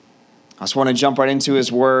I just want to jump right into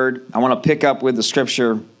his word. I want to pick up with the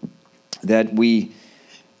scripture that we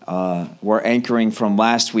were anchoring from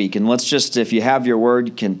last week. And let's just, if you have your word,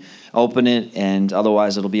 you can open it, and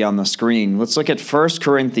otherwise it'll be on the screen. Let's look at 1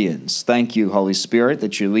 Corinthians. Thank you, Holy Spirit,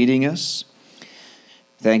 that you're leading us.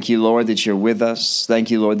 Thank you, Lord, that you're with us.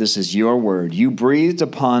 Thank you, Lord, this is your word. You breathed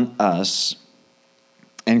upon us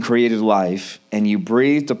and created life, and you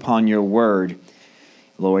breathed upon your word,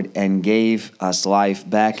 Lord, and gave us life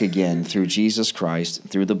back again through Jesus Christ,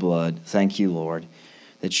 through the blood. Thank you, Lord,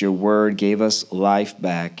 that your word gave us life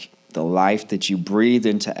back, the life that you breathed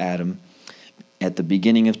into Adam at the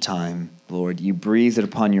beginning of time. Lord, you breathed it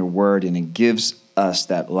upon your word, and it gives us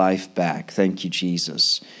that life back. Thank you,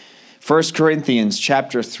 Jesus. 1 Corinthians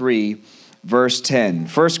chapter 3, verse 10.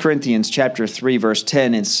 1 Corinthians chapter 3, verse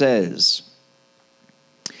 10, it says,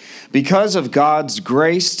 "Because of God's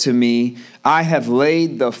grace to me, I have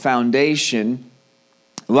laid the foundation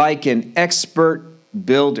like an expert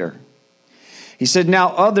builder." He said, "Now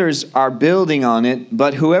others are building on it,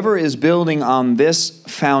 but whoever is building on this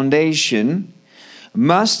foundation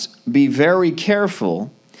must be very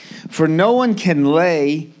careful, for no one can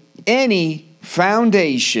lay any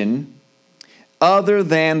foundation other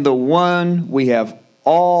than the one we have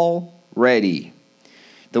already.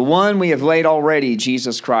 The one we have laid already,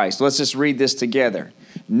 Jesus Christ." Let's just read this together.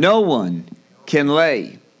 No one can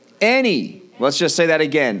lay any, let's just say that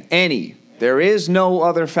again, any. There is no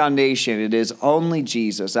other foundation. It is only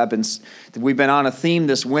Jesus. We've been on a theme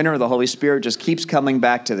this winter. The Holy Spirit just keeps coming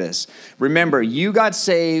back to this. Remember, you got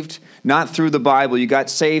saved not through the Bible. You got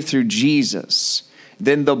saved through Jesus.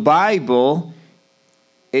 Then the Bible,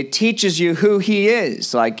 it teaches you who he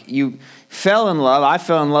is. Like you fell in love. I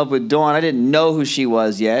fell in love with Dawn. I didn't know who she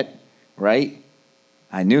was yet, right?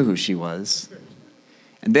 I knew who she was.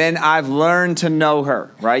 And then I've learned to know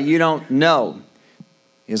her, right? You don't know.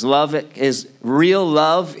 Is real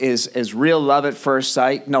love real love at first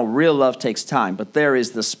sight? No, real love takes time. But there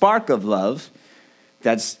is the spark of love.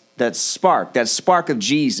 That spark of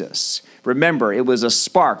Jesus. Remember, it was a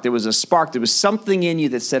spark. There was a spark. There was something in you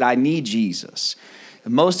that said, I need Jesus.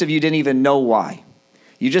 And most of you didn't even know why.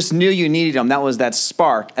 You just knew you needed him. That was that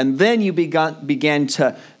spark. And then you began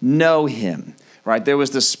to know him. Right? There was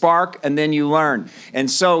the spark, and then you learn. And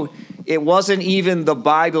so it wasn't even the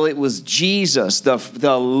Bible, it was Jesus,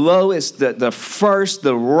 the lowest, the first,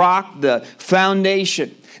 the rock, the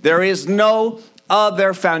foundation. There is no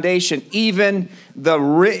other foundation. Even the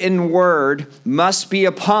written word must be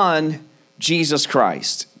upon Jesus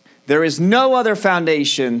Christ. There is no other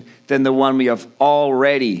foundation than the one we have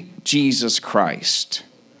already, Jesus Christ.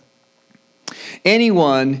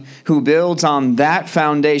 Anyone who builds on that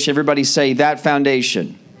foundation, everybody say that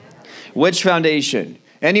foundation. Which foundation?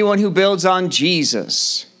 Anyone who builds on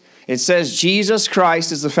Jesus. It says Jesus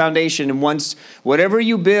Christ is the foundation. And once, whatever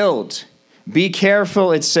you build, be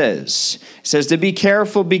careful, it says. It says to be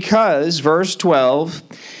careful because, verse 12,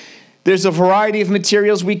 there's a variety of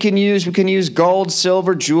materials we can use. We can use gold,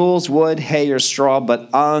 silver, jewels, wood, hay, or straw.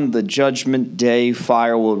 But on the judgment day,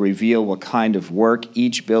 fire will reveal what kind of work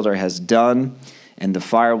each builder has done. And the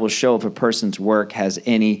fire will show if a person's work has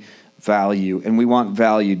any value. And we want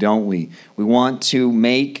value, don't we? We want to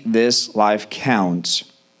make this life count.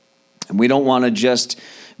 And we don't want to just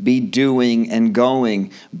be doing and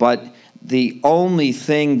going. But the only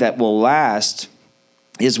thing that will last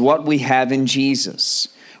is what we have in Jesus.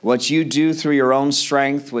 What you do through your own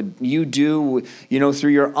strength, what you do, through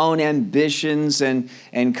your own ambitions and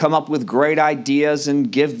come up with great ideas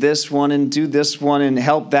and give this one and do this one and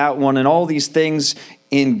help that one and all these things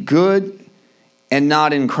in good and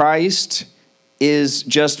not in Christ is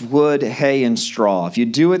just wood, hay, and straw. If you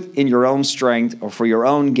do it in your own strength or for your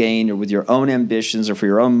own gain or with your own ambitions or for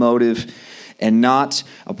your own motive and not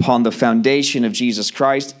upon the foundation of Jesus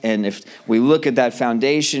Christ, and if we look at that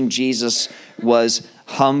foundation, Jesus was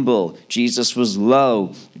humble. Jesus was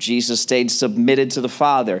low. Jesus stayed submitted to the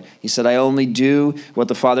Father. He said, I only do what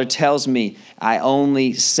the Father tells me. I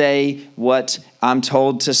only say what I'm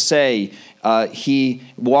told to say. He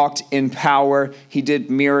walked in power. He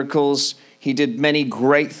did miracles. He did many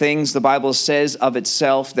great things. The Bible says of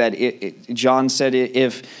itself that John said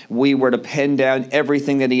if we were to pen down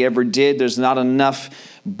everything that he ever did, there's not enough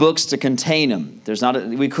books to contain him.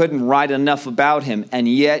 We couldn't write enough about him. And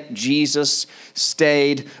yet Jesus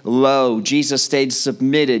stayed low. Jesus stayed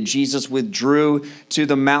submitted. Jesus withdrew to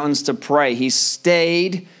the mountains to pray. He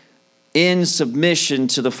stayed in submission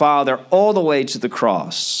to the Father all the way to the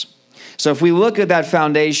cross. So if we look at that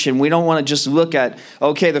foundation, we don't want to just look at,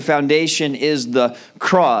 okay, the foundation is the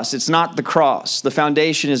cross. It's not the cross. The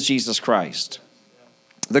foundation is Jesus Christ.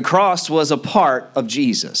 The cross was a part of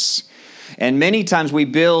Jesus. And many times we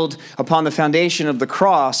build upon the foundation of the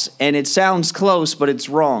cross, and it sounds close, but it's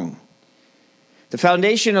wrong. The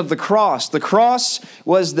foundation of the cross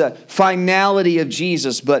was the finality of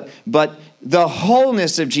Jesus, but the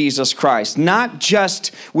wholeness of Jesus Christ. We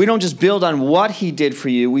don't just build on what he did for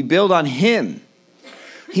you, we build on him.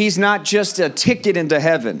 He's not just a ticket into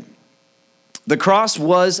heaven. The cross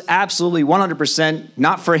was absolutely 100%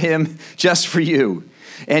 not for him, just for you.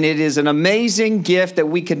 And it is an amazing gift that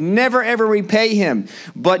we could never, ever repay him.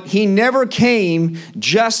 But he never came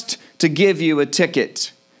just to give you a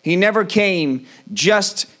ticket. He never came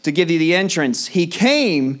just to give you the entrance. He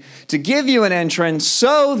came to give you an entrance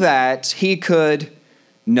so that he could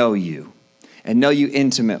know you and know you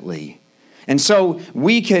intimately. And so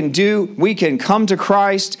we can come to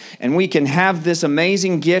Christ and we can have this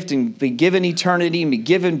amazing gift and be given eternity and be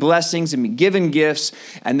given blessings and be given gifts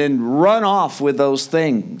and then run off with those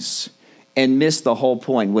things and miss the whole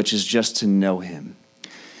point, which is just to know him.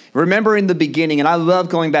 Remember in the beginning, and I love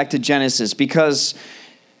going back to Genesis because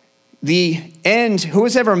the end, who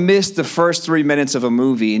has ever missed the first 3 minutes of a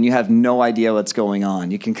movie and you have no idea what's going on?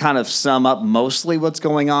 You can kind of sum up mostly what's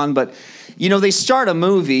going on, but they start a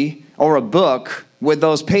movie or a book with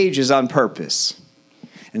those pages on purpose.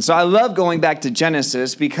 And so I love going back to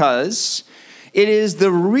Genesis because it is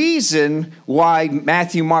the reason why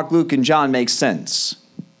Matthew, Mark, Luke, and John make sense.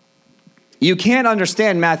 You can't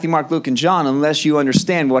understand Matthew, Mark, Luke, and John unless you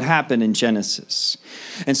understand what happened in Genesis.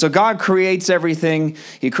 And so God creates everything.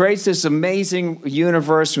 He creates this amazing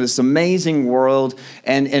universe, this amazing world,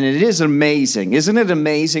 and it is amazing. Isn't it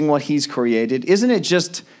amazing what he's created? Isn't it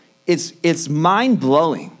just, it's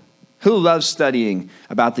mind-blowing. Who loves studying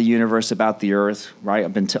about the universe, about the earth, right?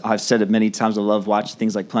 I've said it many times. I love watching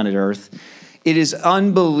things like Planet Earth. It is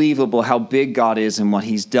unbelievable how big God is and what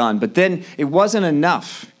he's done. But then it wasn't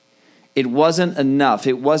enough. It wasn't enough.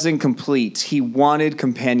 It wasn't complete. He wanted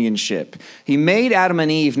companionship. He made Adam and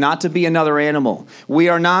Eve not to be another animal. We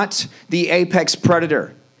are not the apex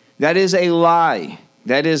predator. That is a lie.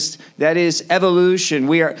 That is evolution.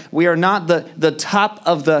 We are not the top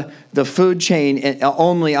of the food chain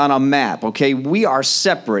only on a map, okay? We are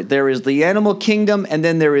separate. There is the animal kingdom and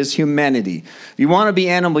then there is humanity. If you want to be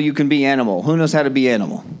animal, you can be animal. Who knows how to be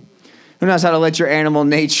animal? Who knows how to let your animal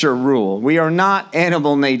nature rule? We are not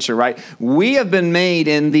animal nature, right? We have been made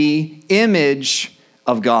in the image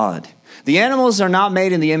of God. The animals are not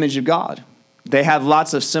made in the image of God. They have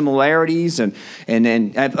lots of similarities and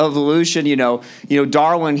evolution.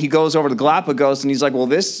 Darwin, he goes over to Galapagos and he's like, well,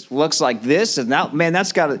 this looks like this, and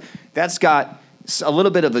that's got a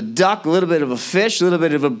little bit of a duck, a little bit of a fish, a little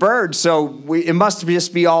bit of a bird. So it must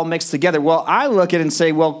just be all mixed together. Well, I look at it and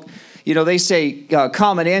say, well, they say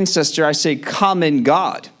common ancestor. I say common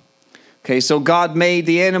God. Okay, so God made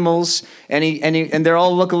the animals, and they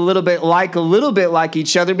all look a little bit like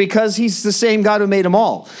each other because he's the same God who made them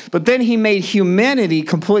all. But then he made humanity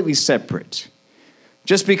completely separate.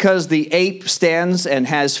 Just because the ape stands and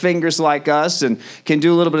has fingers like us and can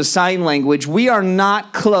do a little bit of sign language, we are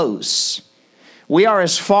not close. We are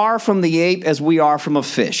as far from the ape as we are from a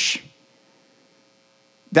fish.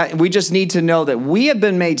 That we just need to know that we have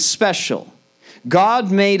been made special.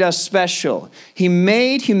 God made us special. He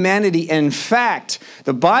made humanity. In fact,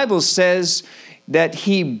 the Bible says that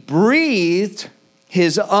he breathed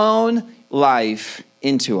his own life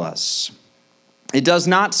into us. It does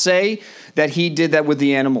not say that he did that with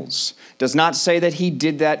the animals. It does not say that he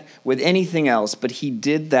did that with anything else, but he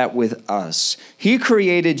did that with us. He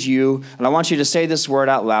created you, and I want you to say this word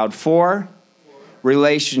out loud, for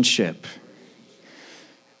relationship.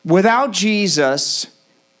 Without Jesus,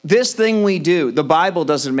 this thing we do, the Bible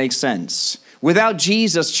doesn't make sense. Without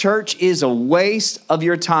Jesus, church is a waste of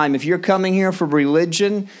your time. If you're coming here for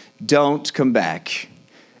religion, don't come back.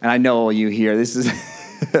 And I know all you here, this is,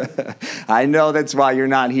 I know that's why you're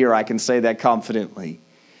not here. I can say that confidently.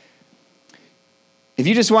 If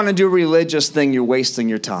you just want to do a religious thing, you're wasting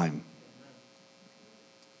your time.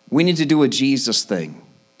 We need to do a Jesus thing.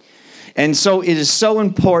 And so it is so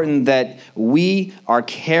important that we are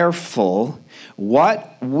careful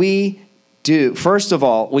what we do. First of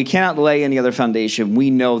all, we cannot lay any other foundation. We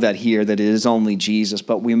know that here, that it is only Jesus,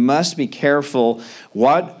 but we must be careful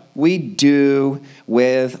what we do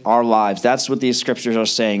with our lives. That's what these scriptures are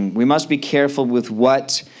saying. We must be careful with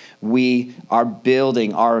what we are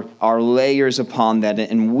building, our layers upon that.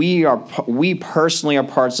 And we personally are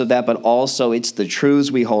parts of that, but also it's the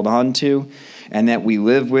truths we hold on to and that we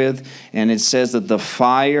live with. And it says that the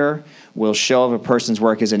fire will show if a person's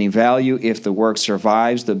work has any value. If the work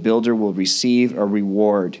survives, the builder will receive a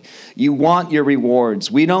reward. You want your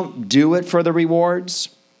rewards. We don't do it for the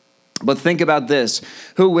rewards. But think about this.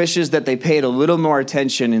 Who wishes that they paid a little more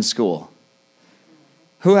attention in school?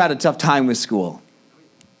 Who had a tough time with school?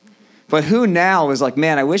 But who now is like,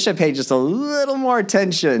 man, I wish I paid just a little more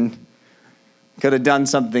attention. Could have done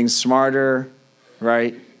something smarter,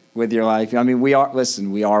 right, with your life. I mean, we are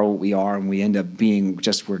what we are, and we end up being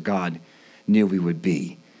just where God knew we would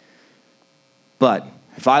be. But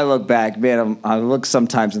if I look back, man, I look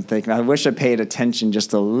sometimes and think, I wish I paid attention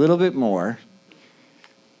just a little bit more.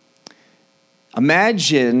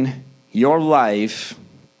 Imagine your life,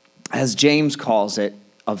 as James calls it,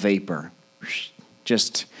 a vapor.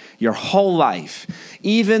 Just your whole life.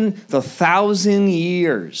 Even the 1,000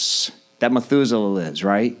 years that Methuselah lives,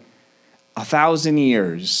 right? 1,000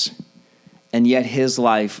 years. And yet his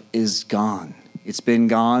life is gone. It's been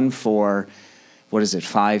gone for,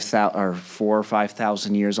 4,000 or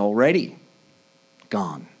 5,000 years already.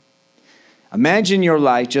 Gone. Imagine your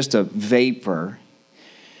life just a vapor.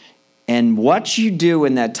 And what you do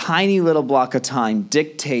in that tiny little block of time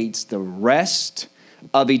dictates the rest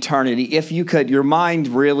of eternity. If you could, your mind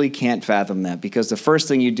really can't fathom that, because the first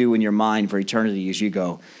thing you do in your mind for eternity is you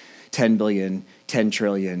go 10 billion, 10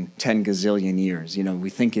 trillion, 10 gazillion years. You know, we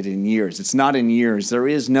think it in years. It's not in years. There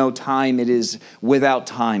is no time. It is without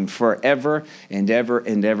time, forever and ever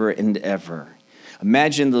and ever and ever.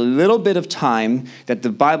 Imagine the little bit of time that the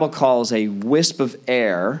Bible calls a wisp of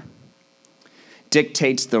air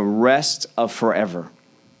dictates the rest of forever.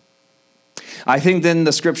 I think then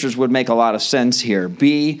the scriptures would make a lot of sense here.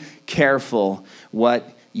 Be careful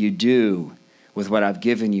what you do with what I've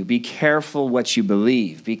given you. Be careful what you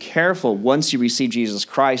believe. Be careful once you receive Jesus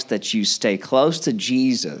Christ that you stay close to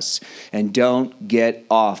Jesus and don't get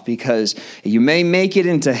off, because you may make it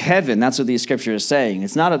into heaven. That's what these scriptures are saying.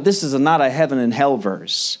 This is not a heaven and hell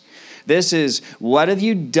verse. This is, what have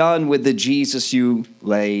you done with the Jesus you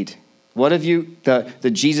laid? What have you,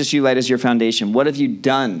 the Jesus you laid as your foundation, what have you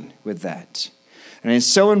done with that? And it's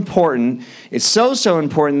so important. It's so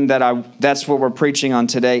important that that's what we're preaching on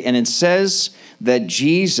today. And it says that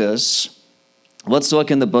Jesus, let's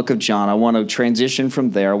look in the book of John. I want to transition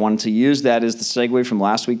from there. I wanted to use that as the segue from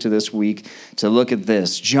last week to this week to look at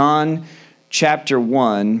this. John chapter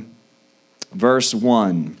 1, verse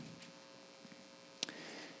 1.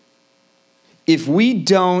 If we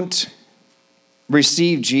don't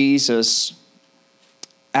receive Jesus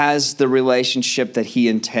as the relationship that he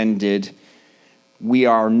intended, we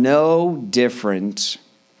are no different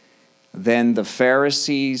than the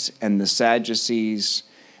Pharisees and the Sadducees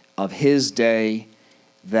of his day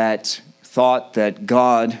that thought that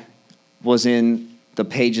God was in the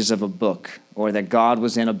pages of a book, or that God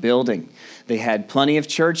was in a building. They had plenty of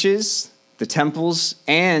churches, the temples,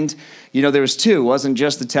 and, there was two. It wasn't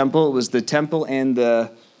just the temple. It was the temple and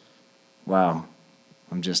wow,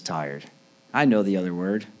 I'm just tired. I know the other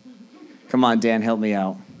word. Come on, Dan, help me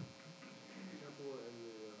out.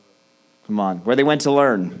 Come on, where they went to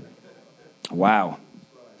learn. Wow.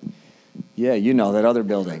 Yeah, you know that other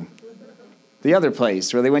building. The other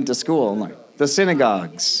place where they went to school. The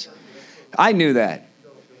synagogues. I knew that.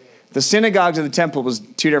 The synagogues and the temple was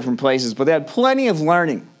two different places, but they had plenty of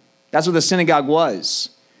learning. That's what the synagogue was.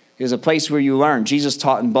 It was a place where you learned. Jesus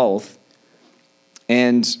taught in both.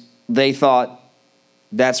 And they thought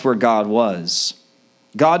that's where God was.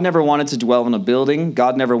 God never wanted to dwell in a building.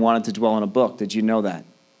 God never wanted to dwell in a book. Did you know that?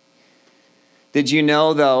 Did you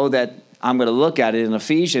know, though, that I'm going to look at it in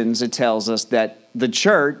Ephesians, it tells us that the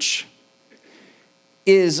church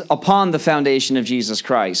is upon the foundation of Jesus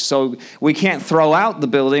Christ. So we can't throw out the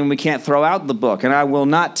building, we can't throw out the book. And I will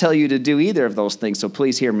not tell you to do either of those things, so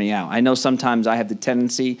please hear me out. I know sometimes I have the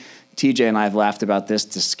tendency, TJ and I have laughed about this,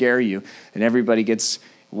 to scare you, and everybody gets,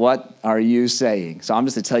 what are you saying? So I'm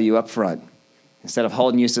just to tell you up front, instead of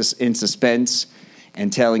holding you in suspense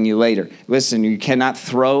and telling you later. Listen, you cannot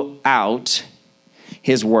throw out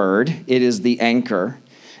his word. It is the anchor.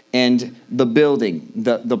 And the building,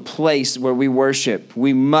 the place where we worship,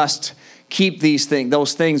 we must keep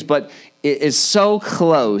those things, but it is so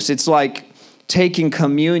close. It's like taking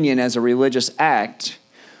communion as a religious act,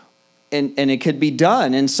 and it could be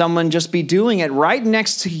done, and someone just be doing it right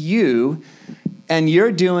next to you, and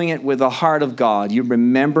you're doing it with the heart of God. You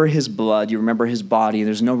remember his blood, you remember his body,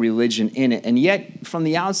 there's no religion in it, and yet from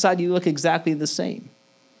the outside you look exactly the same.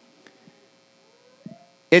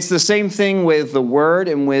 It's the same thing with the word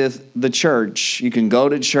and with the church. You can go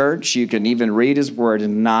to church, you can even read his word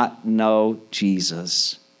and not know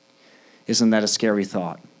Jesus. Isn't that a scary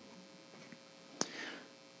thought?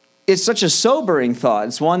 It's such a sobering thought.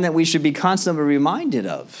 It's one that we should be constantly reminded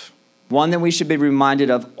of. One that we should be reminded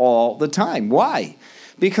of all the time. Why?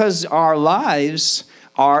 Because our lives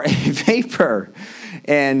are a vapor.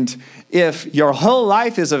 And if your whole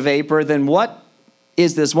life is a vapor, then what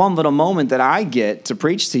is this one little moment that I get to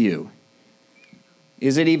preach to you?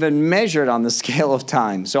 Is it even measured on the scale of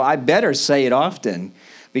time? So I better say it often,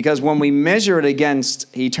 because when we measure it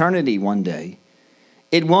against eternity one day,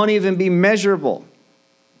 it won't even be measurable.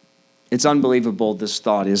 It's unbelievable, this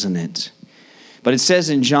thought, isn't it? But it says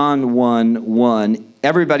in John 1:1,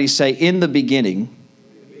 everybody say, in the beginning.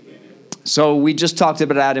 So we just talked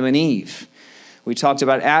about Adam and Eve. We talked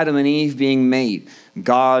about Adam and Eve being made.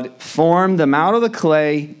 God formed them out of the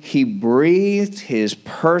clay. He breathed his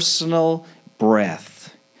personal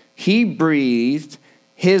breath. He breathed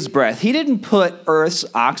his breath. He didn't put Earth's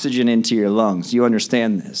oxygen into your lungs. You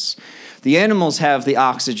understand this? The animals have the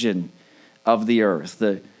oxygen of the earth.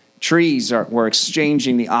 The trees were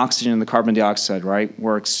exchanging the oxygen and the carbon dioxide, right?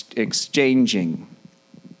 We're exchanging.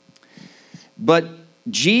 But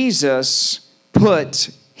Jesus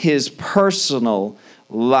put his personal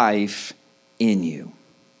life in you.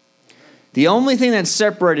 The only thing that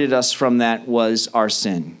separated us from that was our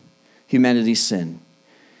sin, humanity's sin.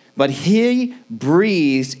 But he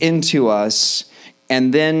breathed into us,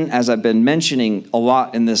 and then, as I've been mentioning a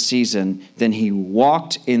lot in this season, then he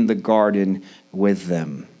walked in the garden with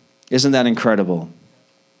them. Isn't that incredible?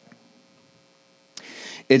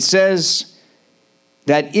 It says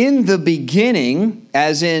that in the beginning,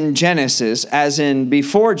 as in Genesis, as in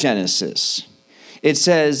before Genesis, it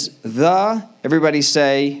says everybody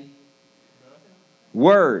say,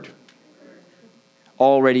 Word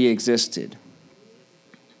already existed.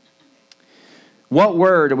 What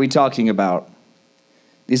word are we talking about?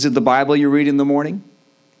 Is it the Bible you read in the morning?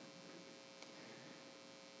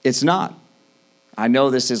 It's not. I know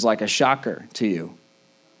this is like a shocker to you.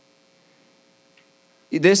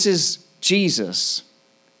 This is Jesus.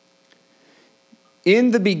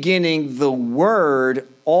 In the beginning, the Word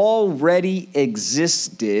already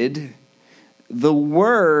existed. The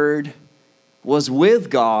Word was with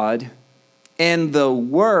God, and the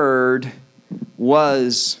Word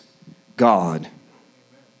was God.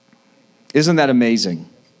 Isn't that amazing?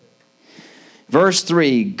 Verse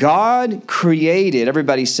 3, God created,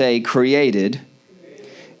 everybody say created,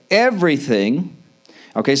 everything.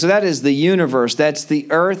 Okay, so that is the universe, that's the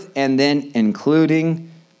earth, and then including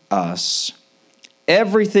us.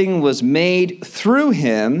 Everything was made through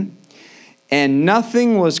him, and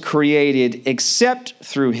nothing was created except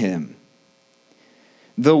through him.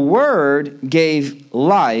 The Word gave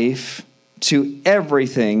life to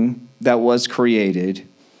everything that was created,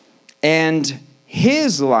 and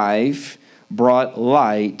his life brought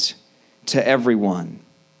light to everyone.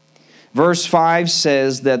 Verse 5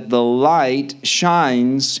 says that the light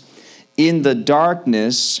shines in the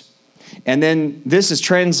darkness. And then this is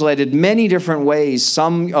translated many different ways.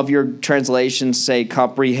 Some of your translations say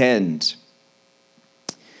comprehend.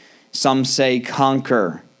 Some say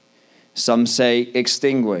conquer. Some say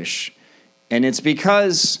extinguish. And it's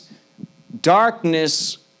because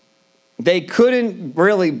darkness, they couldn't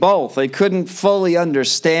really both. They couldn't fully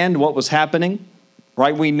understand what was happening,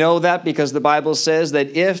 right? We know that because the Bible says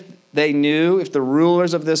that if the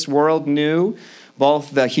rulers of this world knew,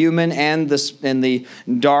 both the human and the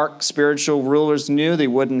dark spiritual rulers knew, they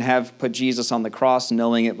wouldn't have put Jesus on the cross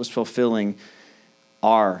knowing it was fulfilling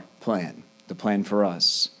our plan, the plan for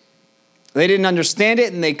us. They didn't understand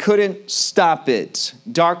it and they couldn't stop it.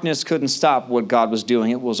 Darkness couldn't stop what God was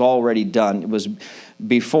doing. It was already done. It was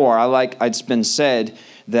before. It's been said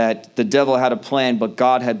that the devil had a plan, but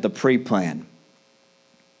God had the pre-plan.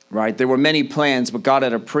 Right? There were many plans, but God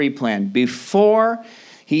had a pre-plan. Before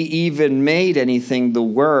he even made anything, the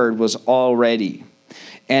Word was already.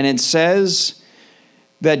 And it says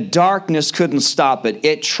that darkness couldn't stop it.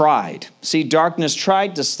 It tried. See, darkness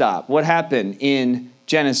tried to stop. What happened in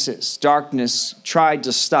Genesis? Darkness tried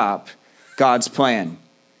to stop God's plan.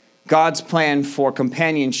 God's plan for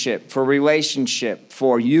companionship, for relationship,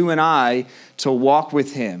 for you and I to walk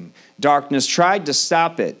with him. Darkness tried to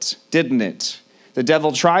stop it, didn't it? The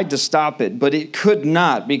devil tried to stop it, but it could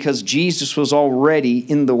not because Jesus was already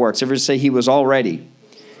in the works. Everybody say he was already.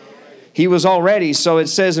 He was already. So it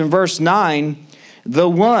says in verse 9, the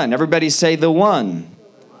one. Everybody say the one.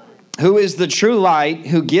 Who is the true light,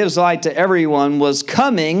 who gives light to everyone, was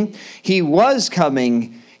coming. He was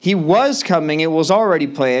coming. He was coming. It was already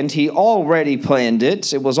planned. He already planned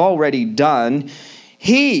it. It was already done.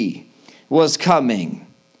 He was coming.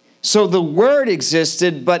 So the Word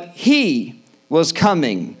existed, but he was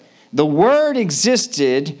coming. The Word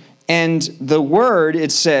existed, and the Word,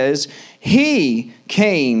 it says, he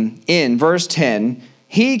came in. Verse 10,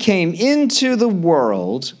 he came into the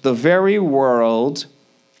world, the very world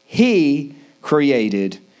he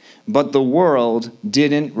created, but the world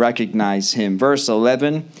didn't recognize him. Verse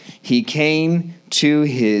 11, he came to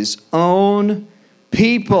his own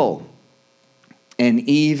people, and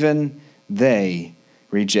even they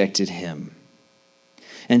rejected him.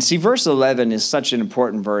 And see, verse 11 is such an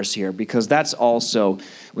important verse here because that's also,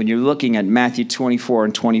 when you're looking at Matthew 24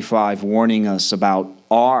 and 25, warning us about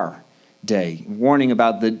our day, warning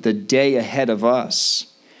about the day ahead of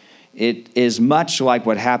us. It is much like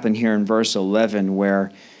what happened here in verse 11,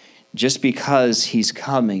 where just because he's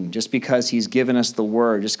coming, just because he's given us the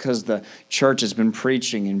word, just because the church has been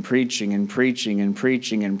preaching and preaching and preaching and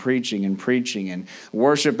preaching and preaching and preaching and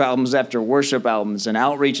worship albums after worship albums and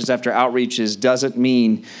outreaches after outreaches, doesn't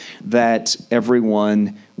mean that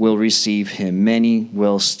everyone will receive him. Many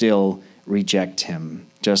will still reject him,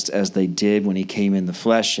 just as they did when he came in the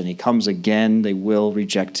flesh, and he comes again, they will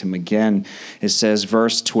reject him again. It says,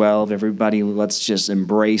 verse 12, everybody, let's just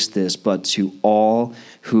embrace this. But to all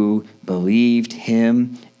who believed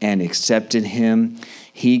him and accepted him,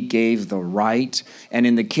 he gave the right. And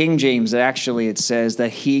in the King James, actually, it says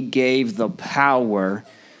that he gave the power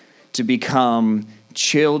to become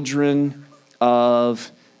children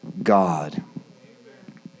of God.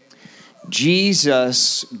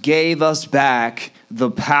 Jesus gave us back the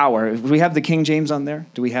power. Do we have the King James on there?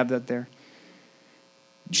 Do we have that there?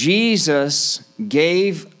 Jesus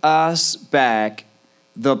gave us back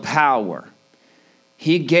the power.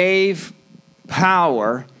 He gave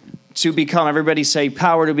power to become. Everybody say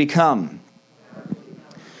power to become.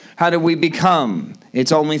 How do we become?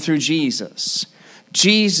 It's only through Jesus.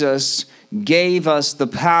 Jesus gave us the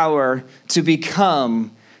power to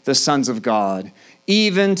become the sons of God,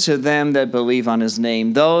 even to them that believe on his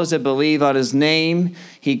name. Those that believe on his name,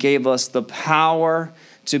 he gave us the power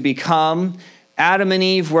to become. Adam and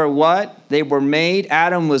Eve were what? They were made.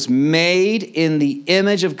 Adam was made in the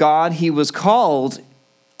image of God. He was called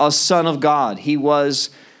a son of God. He was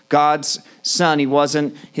God's son. He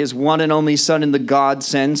wasn't his one and only son in the God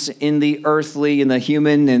sense, in the earthly, in the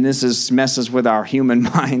human, and this messes with our human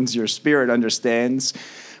minds. Your spirit understands.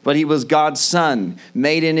 But he was God's son,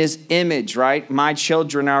 made in his image, right? My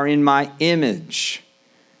children are in my image.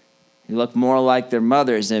 They look more like their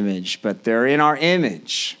mother's image, but they're in our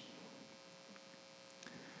image.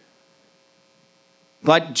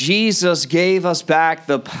 But Jesus gave us back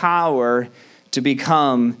the power to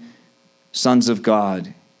become sons of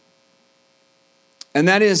God. And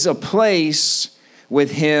that is a place with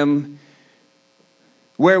him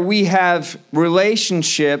where we have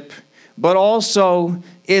relationship, but also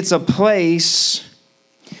it's a place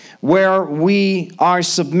where we are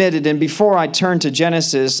submitted. And before I turn to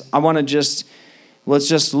Genesis, I want to let's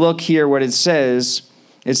just look here what it says.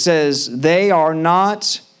 It says, they are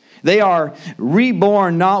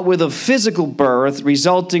reborn not with a physical birth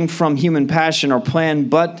resulting from human passion or plan,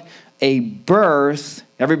 but a birth,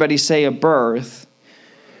 everybody say a birth,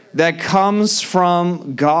 that comes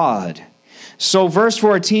from God. So verse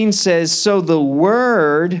 14 says, so the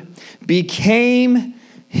Word became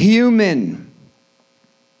human.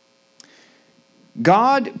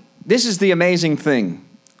 God, this is the amazing thing.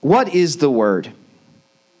 What is the Word?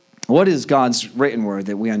 What is God's written word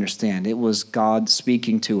that we understand? It was God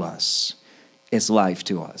speaking to us. It's life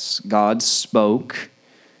to us. God spoke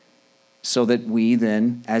so that we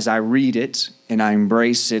then, as I read it and I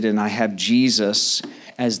embrace it and I have Jesus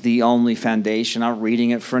as the only foundation, not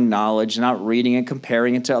reading it for knowledge, not reading it,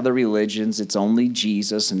 comparing it to other religions. It's only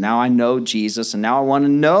Jesus. And now I know Jesus, and now I want to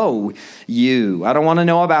know you. I don't want to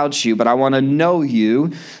know about you, but I want to know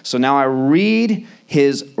you. So now I read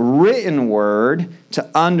his written word to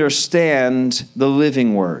understand the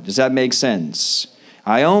living word. Does that make sense?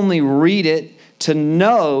 I only read it to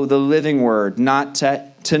know the living word, not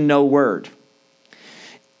to know word.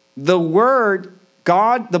 The word,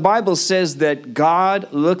 God, the Bible says that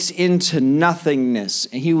God looks into nothingness.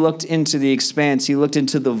 And he looked into the expanse. He looked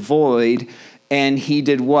into the void. And he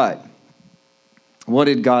did what? What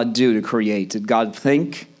did God do to create? Did God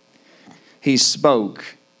think? He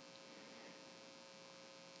spoke.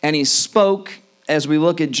 And he spoke, as we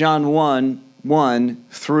look at John 1,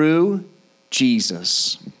 through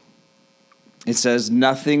Jesus. It says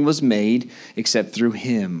nothing was made except through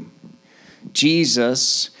him.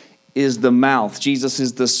 Jesus is the mouth. Jesus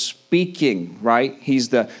is the speaking, right?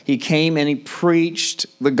 He came and he preached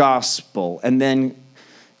the gospel and then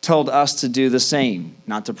told us to do the same.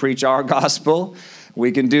 Not to preach our gospel.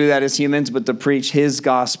 We can do that as humans, but to preach his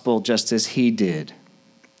gospel just as he did.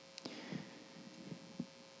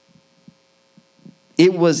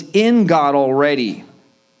 It was in God already.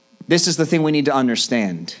 This is the thing we need to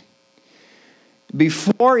understand.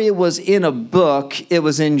 Before it was in a book, it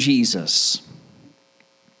was in Jesus.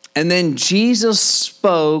 And then Jesus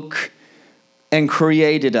spoke and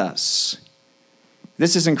created us.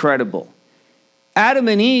 This is incredible. Adam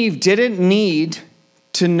and Eve didn't need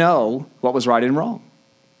to know what was right and wrong.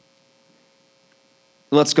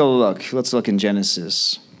 Let's go look. Let's look in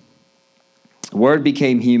Genesis. The Word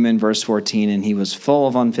became human, verse 14, and he was full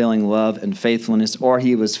of unfailing love and faithfulness, or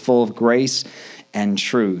he was full of grace and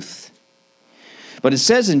truth. But it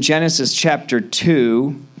says in Genesis chapter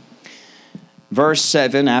 2, verse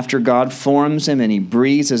 7, after God forms him and he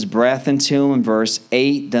breathes his breath into him, in verse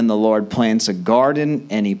 8, then the Lord plants a garden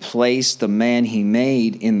and he placed the man he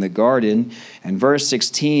made in the garden. And verse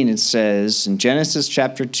 16, it says in Genesis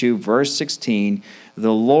chapter 2, verse 16,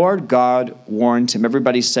 the Lord God warned him.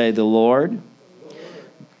 Everybody say, the Lord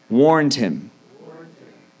warned him.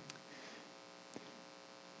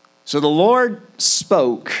 So the Lord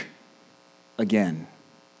spoke again,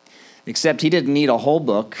 except he didn't need a whole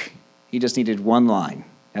book. He just needed one line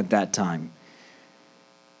at that time.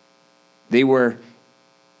 They were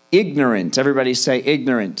ignorant. Everybody say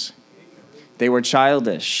ignorant. They were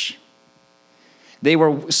childish. They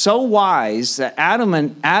were so wise that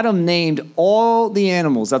Adam named all the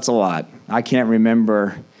animals. That's a lot. I can't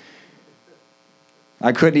remember.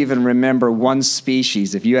 I couldn't even remember one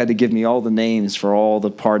species. If you had to give me all the names for all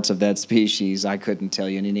the parts of that species, I couldn't tell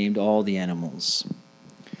you. And he named all the animals.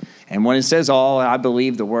 And when it says all, I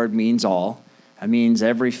believe the word means all. It means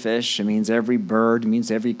every fish. It means every bird. It means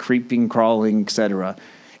every creeping, crawling, etc.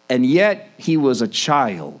 And yet he was a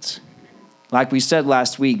child. Like we said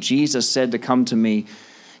last week, Jesus said to come to me,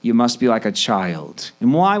 you must be like a child.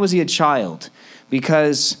 And why was he a child?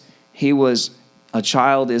 Because a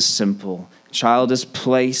child is simple. A child is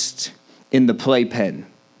placed in the playpen.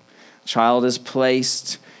 A child is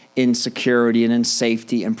placed in security and in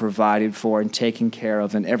safety and provided for and taken care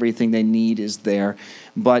of, and everything they need is there.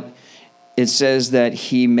 But it says that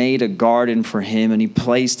he made a garden for him and he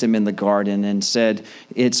placed him in the garden and said,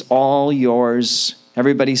 it's all yours.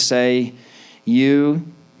 Everybody say, you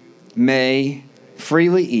may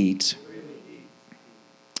freely eat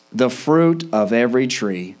the fruit of every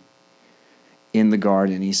tree in the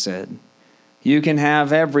garden, he said. You can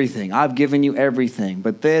have everything. I've given you everything.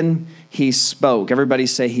 But then he spoke. Everybody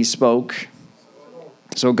say he spoke.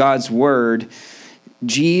 So God's word,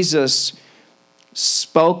 Jesus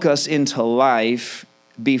spoke us into life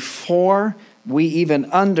before we even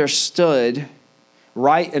understood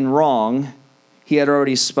right and wrong. He had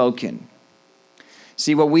already spoken.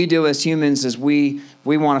 See, what we do as humans is we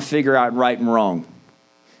want to figure out right and wrong.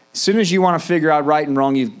 As soon as you want to figure out right and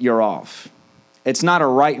wrong, you're off. It's not a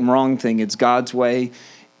right and wrong thing. It's God's way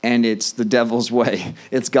and it's the devil's way.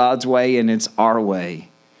 It's God's way and it's our way.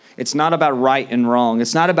 It's not about right and wrong.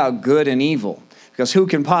 It's not about good and evil, because who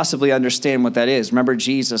can possibly understand what that is? Remember,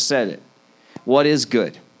 Jesus said it. What is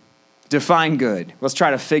good? Define good. Let's try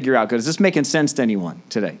to figure out good. Is this making sense to anyone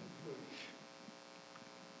today?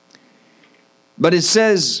 But it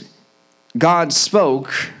says God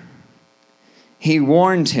spoke. He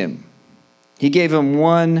warned him. He gave him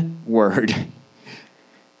one word.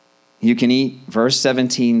 You can eat, verse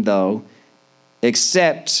 17 though,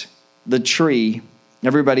 except the tree,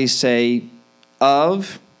 everybody say,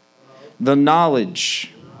 of the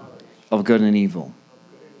knowledge of good and evil.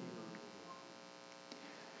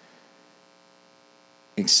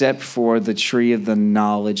 Except for the tree of the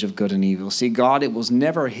knowledge of good and evil. See, God, it was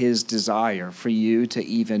never his desire for you to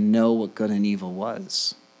even know what good and evil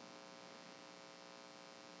was.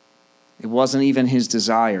 It wasn't even his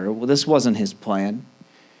desire. This wasn't his plan.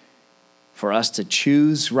 For us to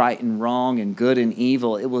choose right and wrong and good and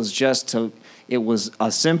evil, it was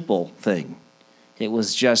a simple thing. It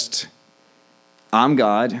was just, I'm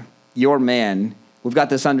God, you're man. We've got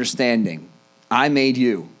this understanding. I made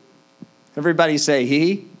you. Everybody say,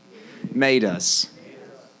 he made us.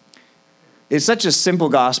 It's such a simple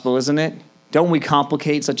gospel, isn't it? Don't we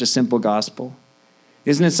complicate such a simple gospel?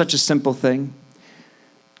 Isn't it such a simple thing?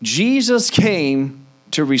 Jesus came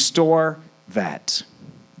to restore that.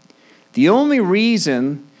 The only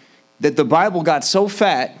reason that the Bible got so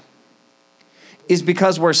fat is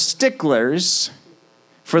because we're sticklers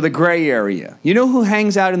for the gray area. You know who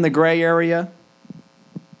hangs out in the gray area?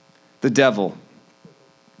 The devil.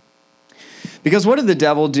 Because what did the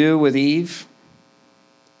devil do with Eve?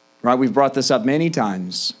 Right, we've brought this up many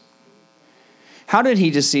times. How did he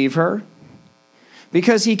deceive her?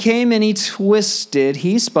 Because he came and he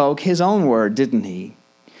spoke his own word, didn't he?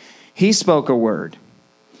 He spoke a word.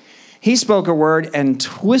 He spoke a word and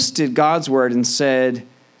twisted God's word and said,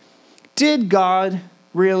 did God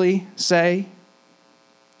really say?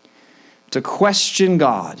 To question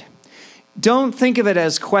God. Don't think of it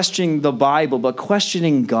as questioning the Bible, but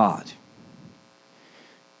questioning God.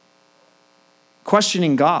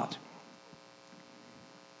 Questioning God.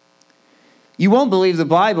 You won't believe the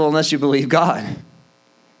Bible unless you believe God.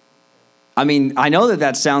 I mean, I know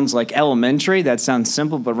that sounds like elementary, that sounds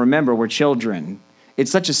simple, but remember, we're children.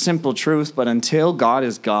 It's such a simple truth, but until God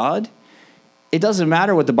is God, it doesn't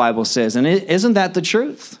matter what the Bible says. And isn't that the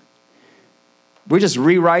truth? We just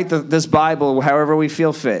rewrite this Bible however we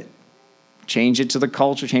feel fit. Change it to the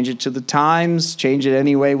culture, change it to the times, change it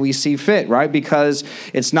any way we see fit, right? Because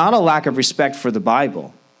it's not a lack of respect for the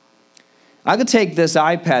Bible. I could take this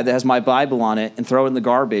iPad that has my Bible on it and throw it in the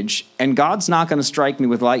garbage, and God's not going to strike me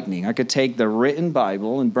with lightning. I could take the written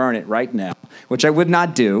Bible and burn it right now, which I would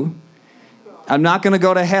not do. I'm not going to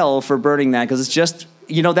go to hell for burning that because it's just,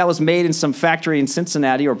 that was made in some factory in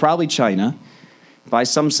Cincinnati or probably China by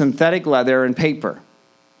some synthetic leather and paper.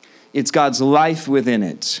 It's God's life within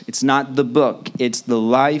it. It's not the book. It's the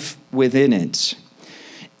life within it.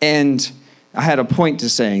 And I had a point to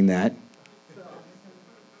saying that.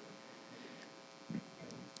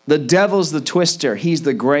 The devil's the twister. He's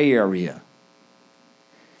the gray area.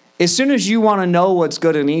 As soon as you want to know what's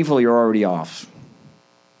good and evil, you're already off.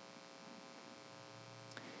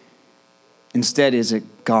 Instead, is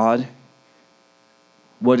it, God,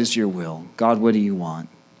 what is your will? God, what do you want?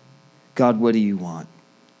 God, what do you want?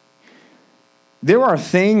 There are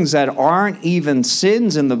things that aren't even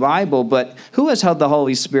sins in the Bible, but who has had the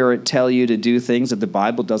Holy Spirit tell you to do things that the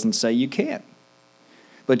Bible doesn't say you can't?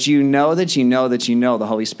 But you know the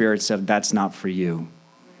Holy Spirit said that's not for you.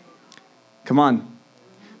 Come on.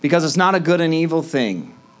 Because it's not a good and evil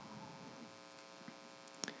thing.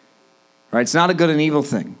 Right? It's not a good and evil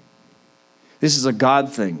thing. This is a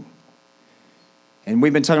God thing. And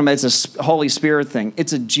we've been talking about it's a Holy Spirit thing.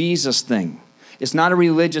 It's a Jesus thing. It's not a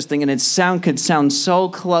religious thing, and it could sound so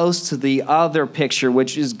close to the other picture,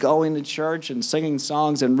 which is going to church and singing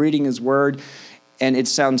songs and reading His Word, and it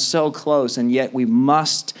sounds so close, and yet we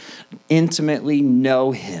must intimately know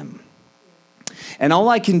Him. And all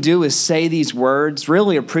I can do is say these words,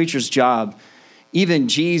 really a preacher's job. Even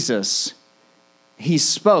Jesus, He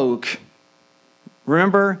spoke.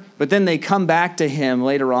 Remember? But then they come back to Him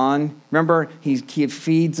later on. Remember? He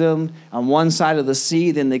feeds them on one side of the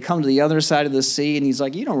sea. Then they come to the other side of the sea. And He's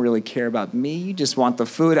like, you don't really care about me. You just want the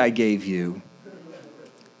food I gave you.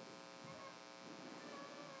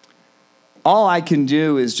 All I can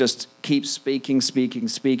do is just keep speaking.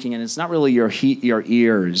 And it's not really your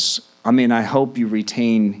ears. I mean, I hope you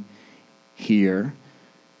retain here.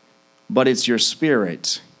 But it's your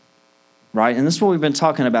spirit. Right? And this is what we've been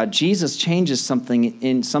talking about. Jesus changes something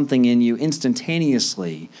in you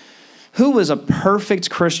instantaneously. Who was a perfect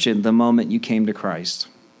Christian the moment you came to Christ?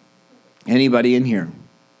 Anybody in here?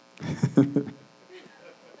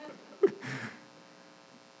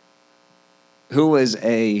 Who was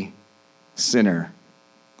a sinner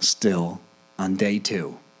still on day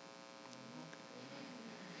 2?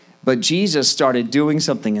 But Jesus started doing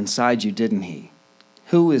something inside you, didn't He?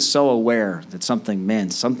 Who is so aware that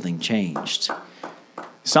something changed?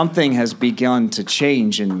 Something has begun to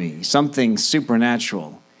change in me, something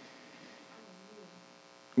supernatural.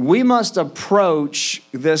 We must approach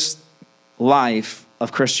this life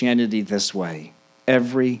of Christianity this way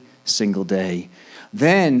every single day.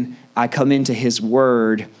 Then I come into His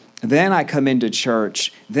Word. Then I come into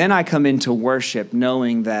church. Then I come into worship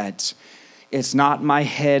knowing that it's not my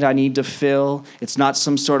head I need to fill. It's not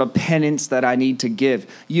some sort of penance that I need to give.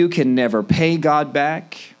 You can never pay God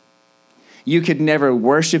back. You could never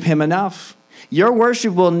worship Him enough. Your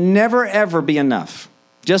worship will never, ever be enough.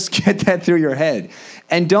 Just get that through your head.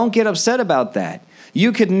 And don't get upset about that.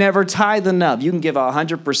 You could never tithe enough. You can give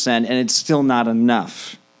 100% and it's still not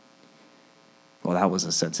enough. Well, that was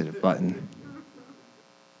a sensitive button.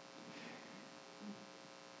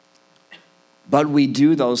 But we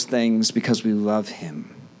do those things because we love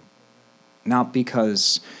Him. Not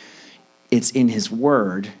because it's in His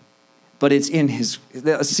Word, but it's in His...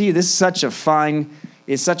 See, this is such a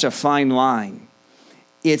fine line.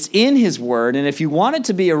 It's in His Word, and if you want it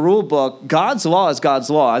to be a rule book, God's law is God's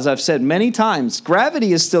law. As I've said many times,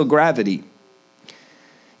 gravity is still gravity.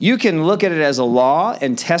 You can look at it as a law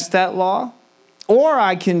and test that law, or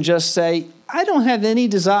I can just say, I don't have any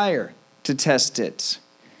desire to test it.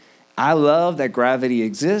 I love that gravity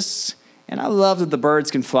exists, and I love that the birds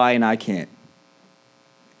can fly and I can't.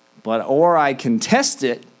 Or I can test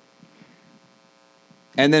it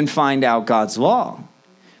and then find out God's law.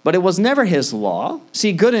 But it was never His law.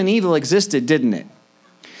 See, good and evil existed, didn't it?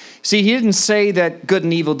 See, He didn't say that good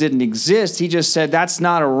and evil didn't exist. He just said, that's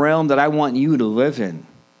not a realm that I want you to live in.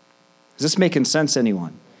 Is this making sense,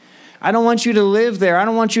 anyone? I don't want you to live there. I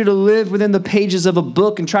don't want you to live within the pages of a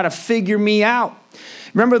book and try to figure me out.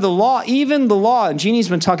 Remember the law, even the law, and Jeannie's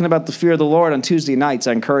been talking about the fear of the Lord on Tuesday nights.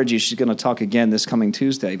 I encourage you, she's going to talk again this coming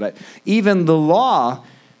Tuesday. But even the law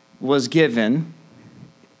was given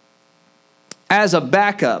as a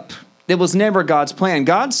backup. It was never God's plan.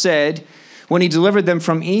 God said when he delivered them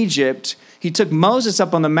from Egypt, he took Moses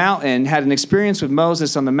up on the mountain, had an experience with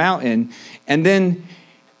Moses on the mountain, and then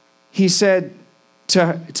he said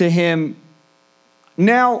to him,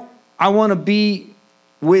 now I want to be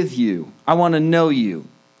with you. I want to know you.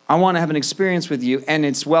 I want to have an experience with you, and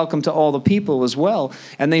it's welcome to all the people as well.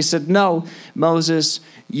 And they said, no, Moses,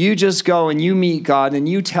 you just go and you meet God and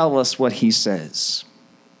you tell us what he says.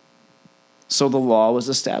 So the law was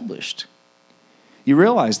established. You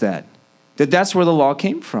realize that's where the law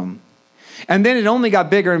came from. And then it only got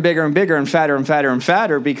bigger and bigger and bigger and fatter and fatter and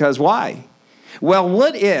fatter because why? Well,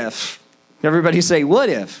 what if, everybody say, what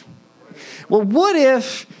if? Well, what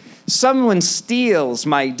if someone steals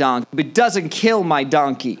my donkey but doesn't kill my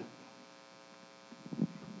donkey?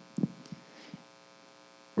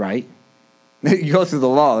 Right? You go through the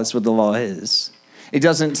law, that's what the law is.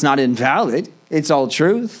 It's not invalid, it's all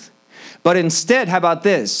truth. But instead, how about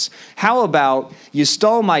this? How about you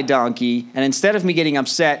stole my donkey, and instead of me getting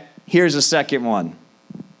upset, here's a second one.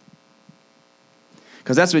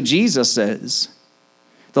 Because that's what Jesus says,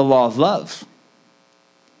 the law of love.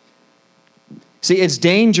 See, it's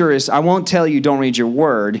dangerous. I won't tell you don't read your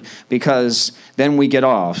word because then we get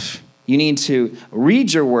off. You need to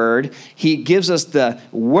read your word. He gives us the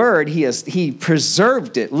word. He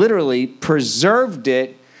preserved it, literally preserved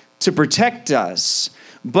it to protect us.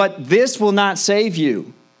 But this will not save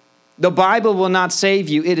you. The Bible will not save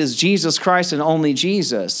you. It is Jesus Christ and only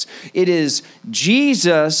Jesus. It is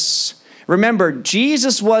Jesus. Remember,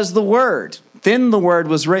 Jesus was the Word. Then the Word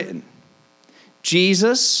was written.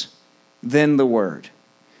 Jesus, then the Word.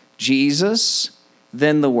 Jesus,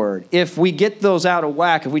 then the Word. If we get those out of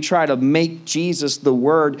whack, if we try to make Jesus the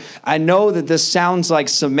Word, I know that this sounds like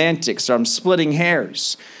semantics, or I'm splitting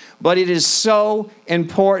hairs. But it is so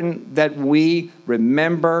important that we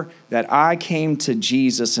remember that I came to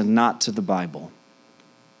Jesus and not to the Bible.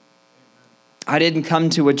 I didn't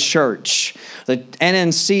come to a church. The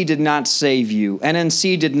NNC did not save you.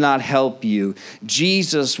 NNC did not help you.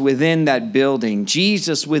 Jesus within that building,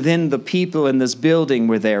 Jesus within the people in this building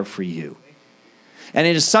were there for you. And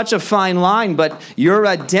it is such a fine line, but your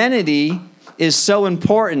identity is so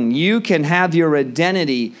important. You can have your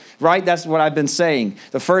identity, right? That's what I've been saying.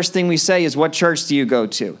 The first thing we say is, what church do you go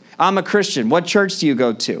to? I'm a Christian. What church do you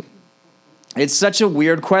go to? It's such a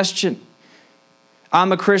weird question.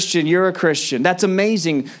 I'm a Christian. You're a Christian. That's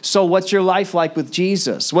amazing. So what's your life like with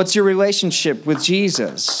Jesus? What's your relationship with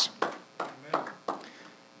Jesus?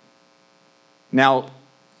 Now,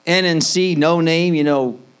 NNC, no name,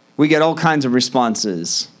 we get all kinds of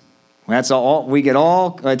responses. It's all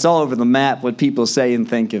over the map what people say and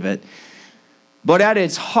think of it. But at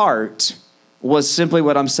its heart was simply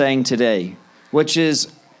what I'm saying today, which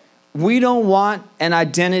is we don't want an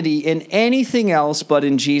identity in anything else but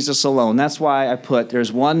in Jesus alone. That's why I put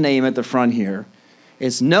there's one name at the front here.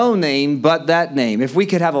 It's no name but that name. If we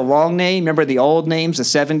could have a long name, remember the old names, the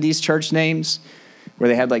 70s church names, where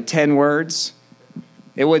they had like 10 words?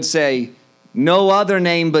 It would say, no other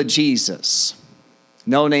name but Jesus.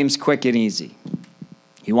 No name's quick and easy.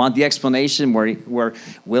 You want the explanation? We're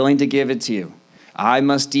willing to give it to you. I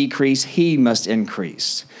must decrease, he must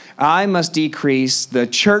increase. I must decrease, the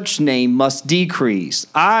church name must decrease.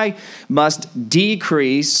 I must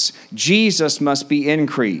decrease, Jesus must be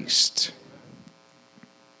increased.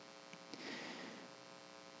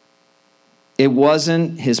 It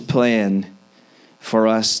wasn't his plan for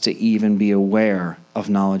us to even be aware of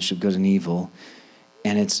knowledge of good and evil.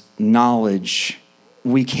 And it's knowledge.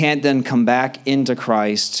 We can't then come back into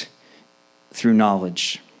Christ through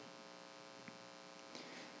knowledge.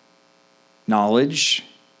 Knowledge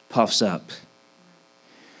puffs up.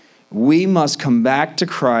 We must come back to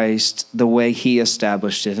Christ the way he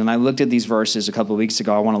established it. And I looked at these verses a couple of weeks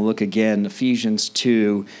ago. I want to look again. Ephesians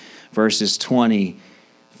 2, verses 20.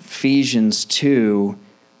 Ephesians 2,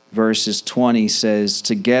 verses 20 says,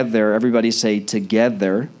 together, everybody say,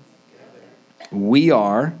 together, we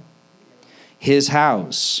are his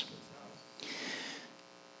house,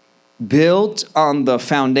 built on the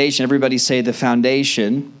foundation, everybody say the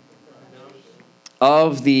foundation,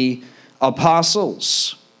 of the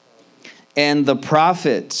apostles and the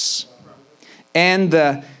prophets and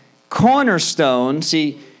the cornerstone.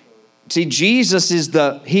 See, Jesus is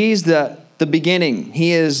he's the beginning.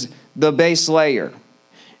 He is the base layer.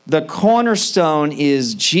 The cornerstone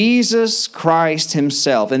is Jesus Christ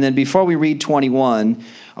himself. And then before we read 21,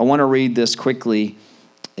 I want to read this quickly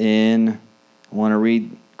here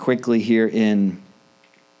in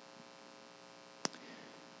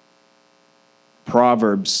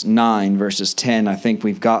Proverbs 9, verses 10. I think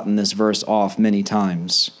we've gotten this verse off many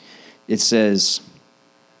times. It says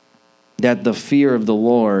that the fear of the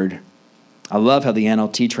Lord, I love how the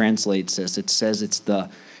NLT translates this. It says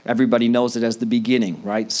everybody knows it as the beginning,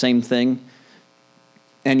 right? Same thing.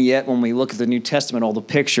 And yet when we look at the New Testament, all the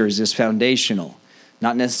pictures is foundational.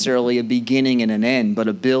 Not necessarily a beginning and an end, but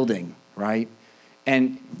a building, right?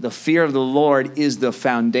 And the fear of the Lord is the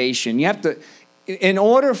foundation. You have to, in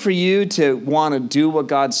order for you to want to do what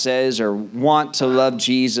God says, or want to love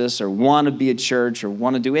Jesus, or want to be a church, or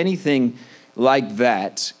want to do anything like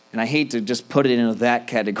that, and I hate to just put it into that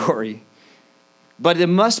category, but it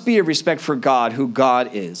must be a respect for God, who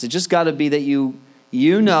God is. It just got to be that you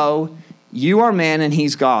know you are man and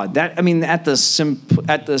he's God. At the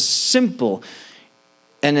simple,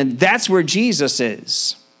 and then that's where Jesus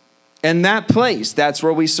is. And that place, that's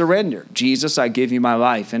where we surrender. Jesus, I give you my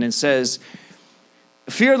life. And it says,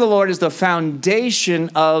 fear of the Lord is the foundation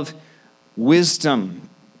of wisdom,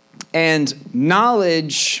 and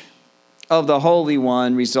knowledge of the Holy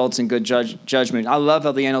One results in good judgment. I love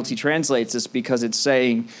how the NLT translates this, because it's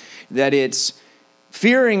saying that it's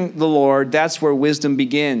fearing the Lord, that's where wisdom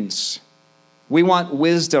begins. We want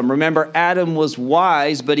wisdom. Remember, Adam was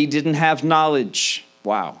wise, but he didn't have knowledge.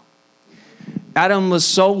 Wow. Adam was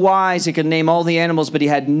so wise he could name all the animals, but he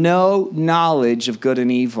had no knowledge of good and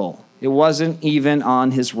evil. It wasn't even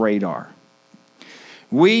on his radar.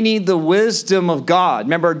 We need the wisdom of God.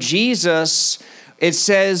 Remember, Jesus, it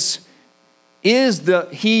says,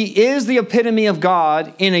 he is the epitome of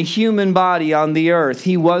God in a human body on the earth.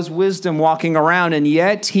 He was wisdom walking around, and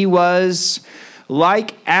yet he was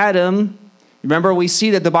like Adam. Remember, we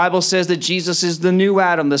see that the Bible says that Jesus is the new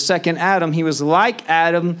Adam, the second Adam. He was like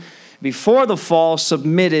Adam before the fall,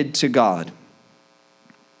 submitted to God.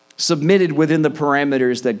 Submitted within the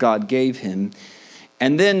parameters that God gave him.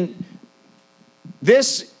 And then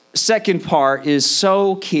this second part is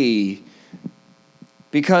so key,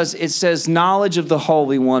 because it says knowledge of the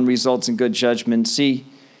Holy One results in good judgment. See,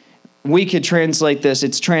 we could translate this.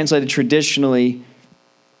 It's translated traditionally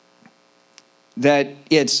that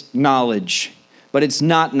it's knowledge, but it's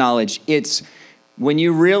not knowledge. It's, when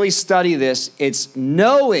you really study this, it's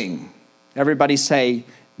knowing. Everybody say,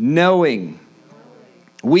 knowing.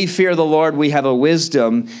 We fear the Lord, we have a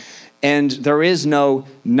wisdom, and there is no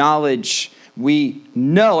knowledge. We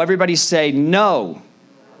know. Everybody say, know.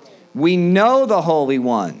 We know the Holy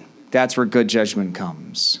One. That's where good judgment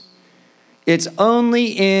comes. It's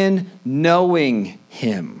only in knowing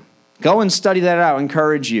him. Go and study that out. I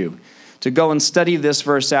encourage you to go and study this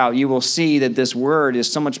verse out. You will see that this word is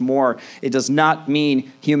so much more. It does not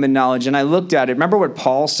mean human knowledge. And I looked at it. Remember what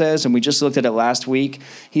Paul says, and we just looked at it last week?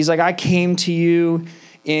 He's like, I came to you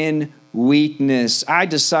in weakness. I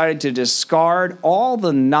decided to discard all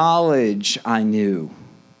the knowledge I knew.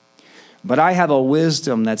 But I have a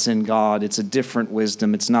wisdom that's in God. It's a different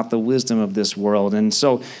wisdom. It's not the wisdom of this world. And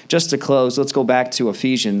so just to close, let's go back to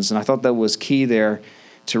Ephesians. And I thought that was key there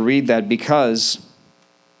to read that, because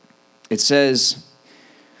it says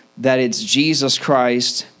that it's Jesus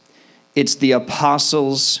Christ. It's the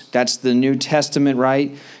apostles. That's the New Testament,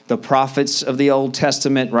 right? The prophets of the Old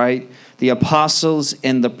Testament, right? The apostles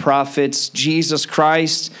and the prophets. Jesus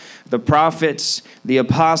Christ, the prophets, the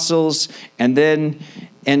apostles, and then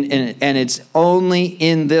and it's only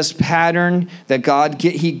in this pattern that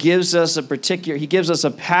he gives us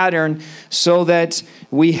a pattern so that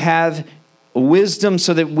we have wisdom,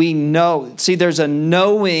 so that we know. See, there's a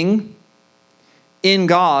knowing in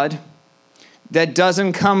God that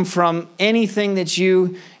doesn't come from anything that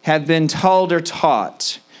you have been told or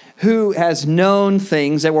taught. Who has known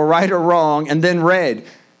things that were right or wrong and then read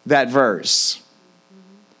that verse?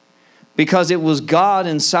 Because it was God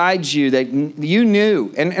inside you that you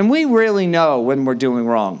knew. And we really know when we're doing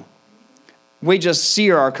wrong. We just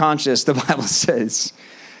sear our conscience, the Bible says.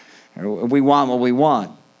 We want what we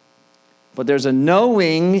want. But there's a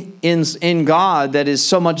knowing in God that is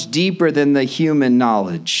so much deeper than the human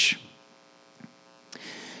knowledge.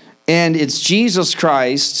 And it's Jesus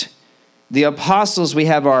Christ, the apostles. We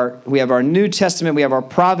have our New Testament, we have our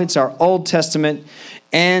prophets, our Old Testament,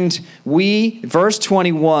 and verse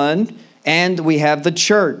 21, and we have the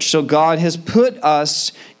church. So God has put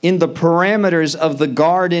us in the parameters of the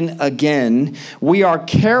garden again. We are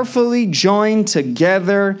carefully joined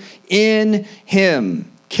together in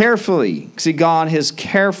him. Carefully. See, God has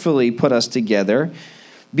carefully put us together,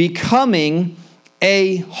 becoming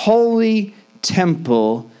a holy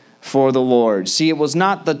temple for the Lord. See, it was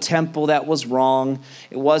not the temple that was wrong.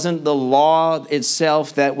 It wasn't the law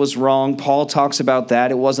itself that was wrong. Paul talks about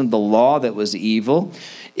that. It wasn't the law that was evil.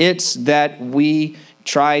 It's that we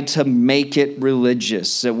tried to make it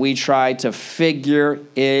religious, that we tried to figure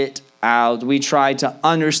it out. We tried to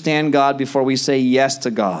understand God before we say yes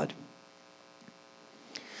to God.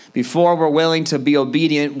 Before we're willing to be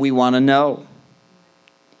obedient, we want to know.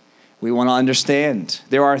 We want to understand.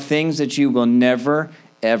 There are things that you will never,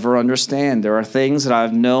 ever understand. There are things that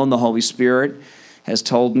I've known the Holy Spirit has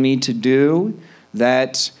told me to do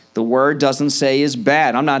that the Word doesn't say is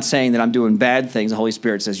bad. I'm not saying that I'm doing bad things. The Holy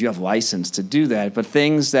Spirit says you have license to do that. But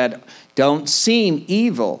things that don't seem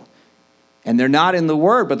evil, and they're not in the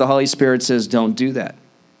Word, but the Holy Spirit says don't do that.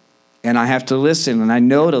 And I have to listen, and I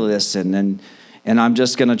know to listen, and I'm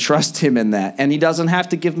just going to trust Him in that. And He doesn't have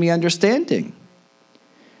to give me understanding.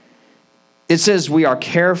 It says we are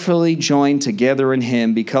carefully joined together in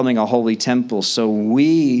Him, becoming a holy temple. So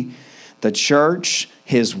we, the church,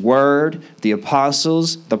 His Word, the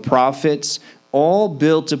apostles, the prophets, all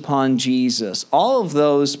built upon Jesus. All of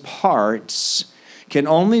those parts can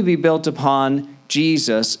only be built upon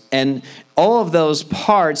Jesus, and all of those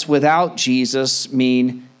parts without Jesus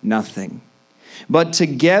mean nothing. But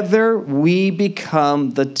together we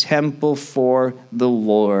become the temple for the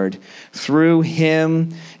Lord. Through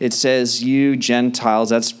Him, it says, you Gentiles,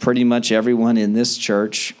 that's pretty much everyone in this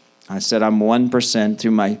church. I said I'm 1%.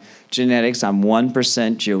 Through my genetics, I'm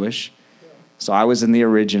 1% Jewish. So I was in the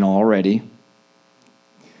original already.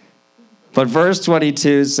 But verse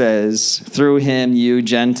 22 says, through Him, you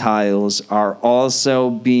Gentiles are also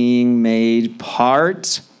being made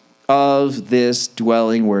part of this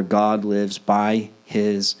dwelling where God lives by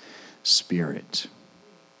His Spirit.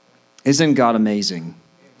 Isn't God amazing?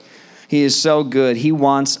 He is so good. He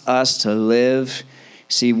wants us to live.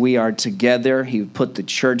 See, we are together. He put the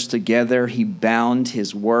church together. He bound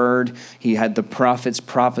His word. He had the prophets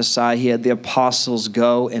prophesy. He had the apostles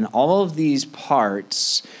go. And all of these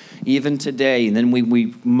parts, even today, and then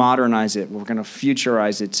we modernize it. We're going to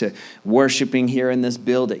futurize it to worshiping here in this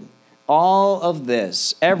building. All of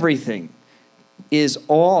this, everything, is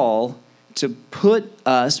all to put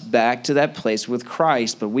us back to that place with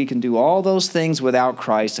Christ. But we can do all those things without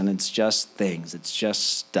Christ, and it's just things. It's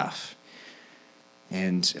just stuff.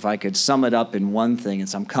 And if I could sum it up in one thing,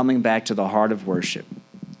 it's I'm coming back to the heart of worship.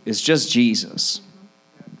 It's just Jesus.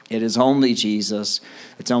 It is only Jesus.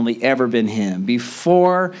 It's only ever been Him.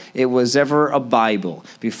 Before it was ever a Bible,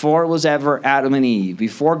 before it was ever Adam and Eve,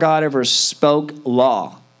 before God ever spoke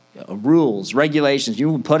law, rules, regulations,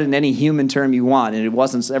 you can put in any human term you want, and it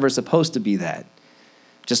wasn't ever supposed to be that.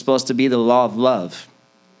 Just supposed to be the law of love.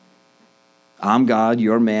 I'm God,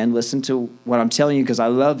 you're man. Listen to what I'm telling you because I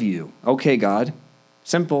love you. Okay, God.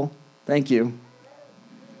 Simple. Thank you.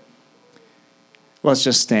 Let's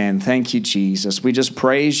just stand. Thank you, Jesus. We just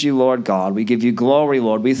praise you, Lord God. We give you glory,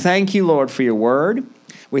 Lord. We thank you, Lord, for your word.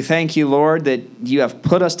 We thank you, Lord, that you have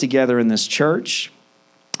put us together in this church.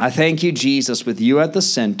 I thank you, Jesus, with you at the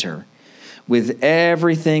center, with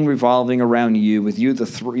everything revolving around you, with you,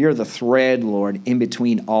 you're the thread, Lord, in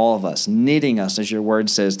between all of us, knitting us, as your word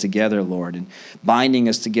says, together, Lord, and binding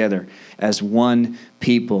us together as one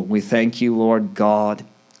people. We thank you, Lord God,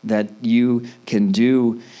 that you can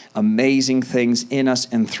do amazing things in us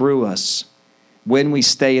and through us when we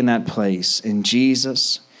stay in that place. In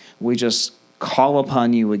Jesus, we just call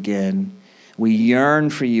upon you again. We yearn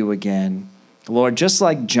for you again. Lord, just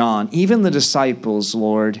like John, even the disciples,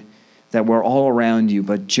 Lord, that were all around you,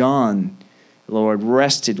 but John, Lord,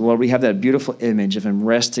 rested. Lord, we have that beautiful image of him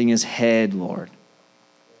resting his head, Lord,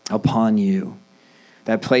 upon you.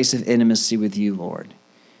 That place of intimacy with you, Lord.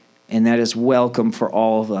 And that is welcome for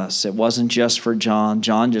all of us. It wasn't just for John.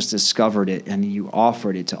 John just discovered it, and you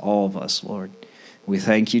offered it to all of us, Lord. We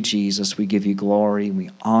thank you, Jesus. We give you glory.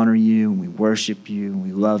 We honor you, and we worship you, and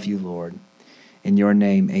we love you, Lord. In your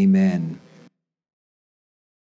name, amen.